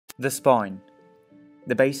The spine,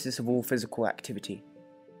 the basis of all physical activity.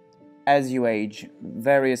 As you age,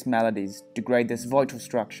 various maladies degrade this vital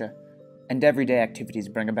structure, and everyday activities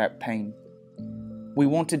bring about pain. We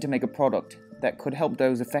wanted to make a product that could help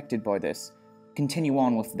those affected by this continue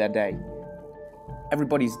on with their day.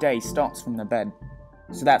 Everybody's day starts from their bed,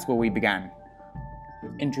 so that's where we began.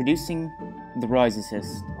 Introducing the Rise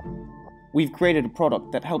Assist. We've created a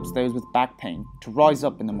product that helps those with back pain to rise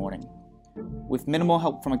up in the morning. With minimal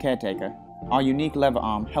help from a caretaker, our unique lever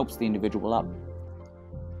arm helps the individual up.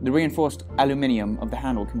 The reinforced aluminium of the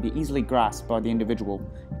handle can be easily grasped by the individual,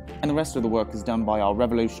 and the rest of the work is done by our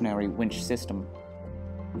revolutionary winch system.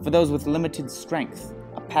 For those with limited strength,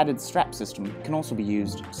 a padded strap system can also be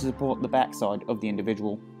used to support the backside of the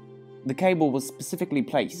individual. The cable was specifically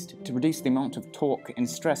placed to reduce the amount of torque and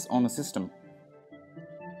stress on the system.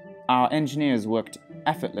 Our engineers worked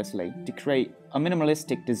effortlessly to create a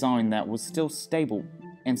minimalistic design that was still stable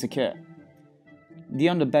and secure. The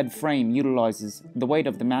underbed frame utilizes the weight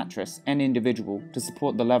of the mattress and individual to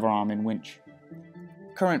support the lever arm and winch.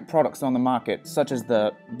 Current products on the market, such as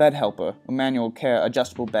the Bed Helper or Manual Care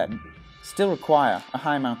Adjustable Bed, still require a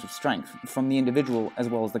high amount of strength from the individual as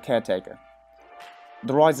well as the caretaker.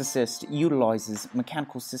 The Rise Assist utilizes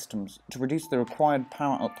mechanical systems to reduce the required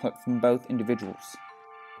power output from both individuals.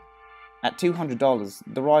 At $200,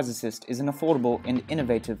 the Rise Assist is an affordable and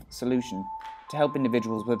innovative solution to help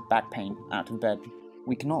individuals with back pain out of bed.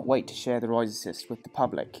 We cannot wait to share the Rise Assist with the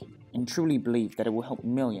public and truly believe that it will help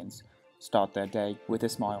millions start their day with a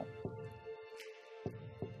smile.